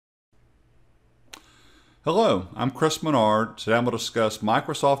Hello, I'm Chris Menard. Today I'm going to discuss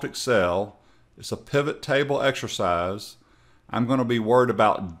Microsoft Excel. It's a pivot table exercise. I'm going to be worried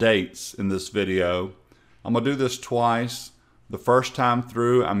about dates in this video. I'm going to do this twice. The first time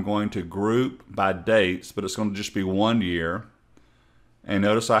through I'm going to group by dates, but it's going to just be 1 year. And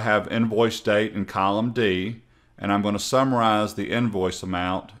notice I have invoice date in column D, and I'm going to summarize the invoice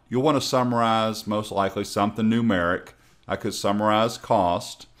amount. You'll want to summarize most likely something numeric. I could summarize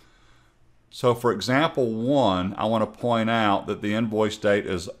cost. So for example 1, I want to point out that the invoice date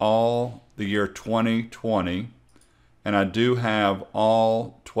is all the year 2020, and I do have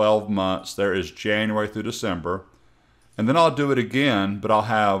all 12 months. There is January through December. And then I'll do it again, but I'll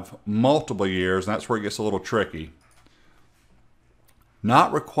have multiple years, and that's where it gets a little tricky.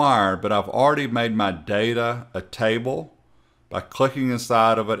 Not required, but I've already made my data a table by clicking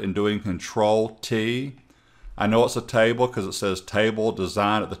inside of it and doing Control T. I know it's a table because it says Table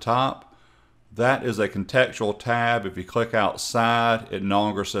Design at the top. That is a contextual tab. If you click outside, it no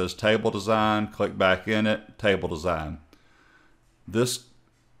longer says Table Design. Click back in it, Table Design. This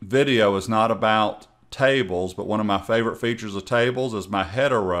video is not about tables, but one of my favorite features of tables is my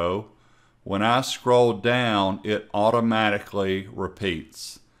header row. When I scroll down, it automatically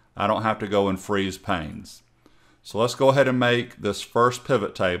repeats. I don't have to go and freeze panes. So let's go ahead and make this first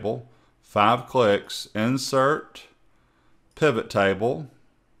pivot table. 5 clicks, Insert, Pivot Table.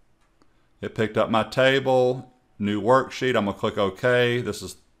 It picked up my table, new worksheet. I'm going to click OK. This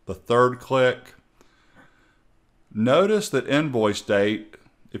is the third click. Notice that invoice date,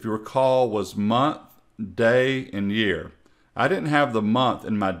 if you recall, was month, day, and year. I didn't have the month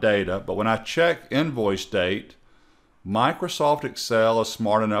in my data, but when I check invoice date, Microsoft Excel is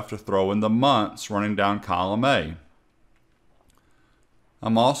smart enough to throw in the months running down column A.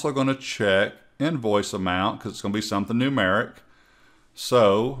 I'm also going to check invoice amount because it's going to be something numeric.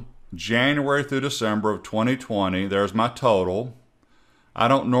 So January through December of 2020, there's my total. I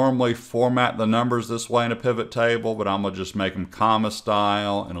don't normally format the numbers this way in a pivot table, but I'm going to just make them comma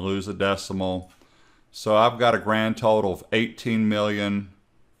style and lose a decimal. So I've got a grand total of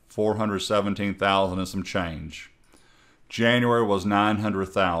 18,417,000 and some change. January was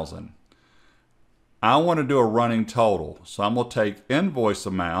 900,000. I want to do a running total, so I'm going to take invoice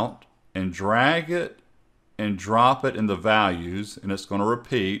amount and drag it and drop it in the values, and it's going to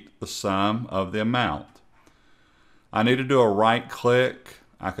repeat the sum of the amount. I need to do a right click.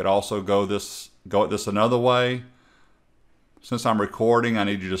 I could also go at this another way. Since I'm recording, I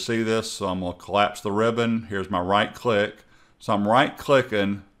need you to see this, so I'm going to collapse the ribbon. Here's my right click. So I'm right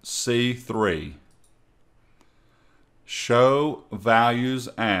clicking C3. Show values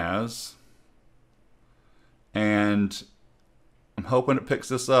as, and I'm hoping it picks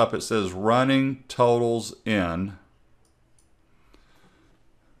this up. It says running totals in.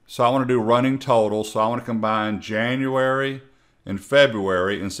 So I want to do running totals. So I want to combine January and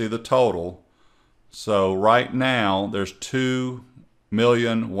February and see the total. So right now there's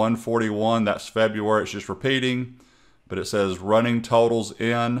 2,141,000. That's February. It's just repeating. But it says running totals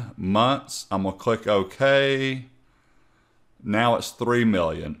in months. I'm going to click OK. Now it's 3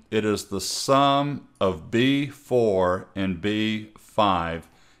 million. It is the sum of B4 and B5.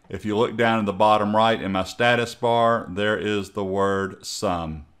 If you look down in the bottom right in my status bar, there is the word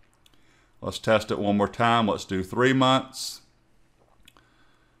sum. Let's test it one more time. Let's do 3 months.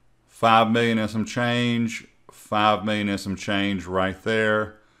 5 million and some change. 5 million and some change right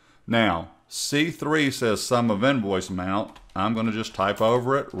there. Now, C3 says sum of invoice amount. I'm going to just type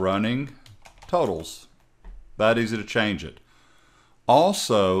over it, running totals. That easy to change it.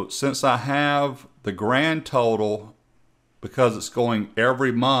 Also, since I have the grand total, because it's going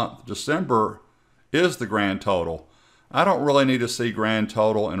every month, December is the grand total. I don't really need to see grand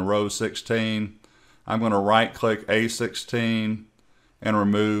total in row 16. I'm going to right click A16 and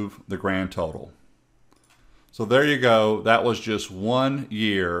remove the grand total. So there you go. That was just 1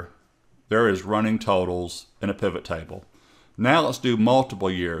 year. There is running totals in a pivot table. Now let's do multiple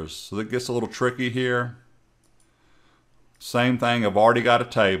years. So that gets a little tricky here. Same thing, I've already got a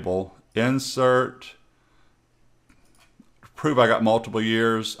table. Insert, prove I got multiple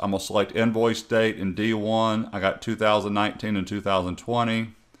years. I'm going to select invoice date in D1. I got 2019 and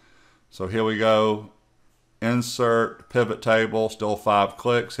 2020. So here we go. Insert, pivot table, still 5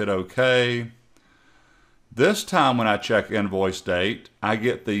 clicks, hit OK. This time when I check invoice date, I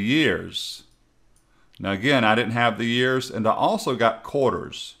get the years. Now again, I didn't have the years, and I also got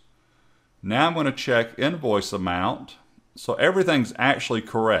quarters. Now I'm going to check invoice amount. So everything's actually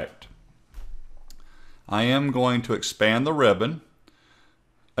correct. I am going to expand the ribbon.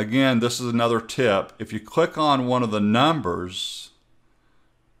 Again, this is another tip. If you click on one of the numbers,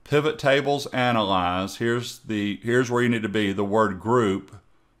 Pivot tables analyze. Here's where you need to be, the word group.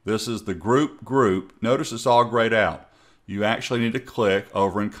 This is the group. Notice it's all grayed out. You actually need to click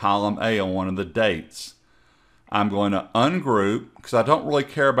over in column A on one of the dates. I'm going to ungroup because I don't really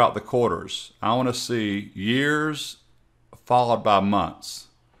care about the quarters. I want to see years followed by months.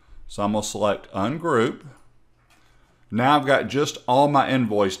 So I'm going to select ungroup. Now I've got just all my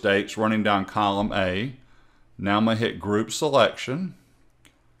invoice dates running down column A. Now I'm going to hit group selection.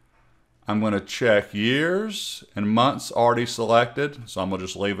 I'm going to check years and months already selected. So I'm going to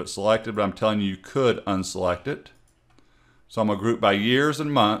just leave it selected, but I'm telling you, you could unselect it. So I'm going to group by years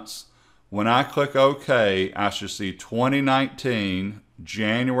and months. When I click OK, I should see 2019,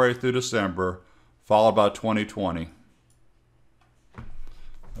 January through December, followed by 2020.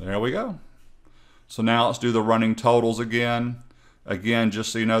 There we go. So now let's do the running totals again. Again,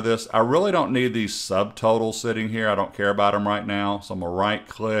 just so you know this, I really don't need these subtotals sitting here. I don't care about them right now. So I'm going to right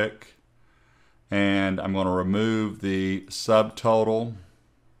click and I'm going to remove the subtotal.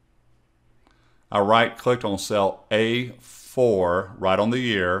 I right clicked on cell A4 right on the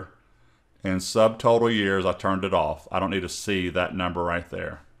year, and subtotal years I turned it off. I don't need to see that number right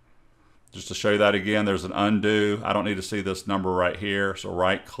there. Just to show you that again, there's an undo. I don't need to see this number right here. So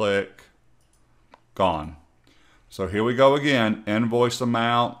right click, gone. So here we go again, invoice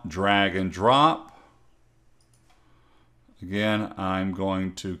amount, drag and drop. Again, I'm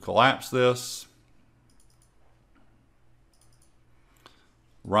going to collapse this.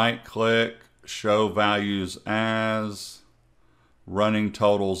 Right click, show values as, running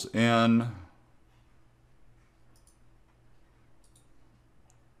totals in.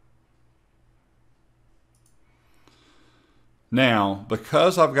 Now,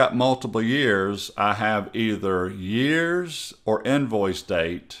 because I've got multiple years, I have either years or invoice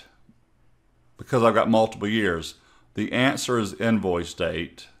date. Because I've got multiple years, the answer is invoice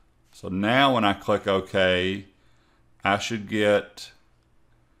date. So now when I click OK, I should get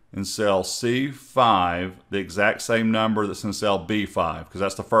in cell C5 the exact same number that's in cell B5, because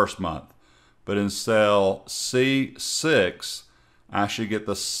that's the first month. But in cell C6, I should get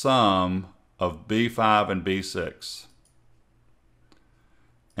the sum of B5 and B6.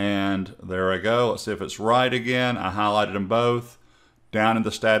 And there I go. Let's see if it's right again. I highlighted them both. Down in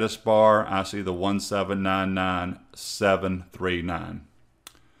the status bar, I see the 1799739.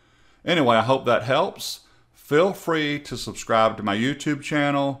 Anyway, I hope that helps. Feel free to subscribe to my YouTube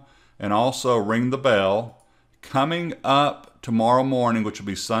channel and also ring the bell. Coming up tomorrow morning, which will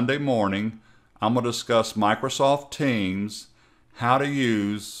be Sunday morning, I'm going to discuss Microsoft Teams, how to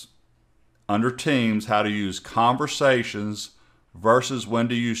use, under Teams, how to use conversations versus when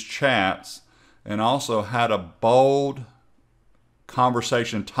to use chats, and also how to bold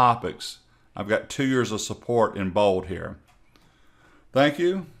conversation topics. I've got 2 years of support in bold here. Thank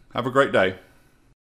you. Have a great day.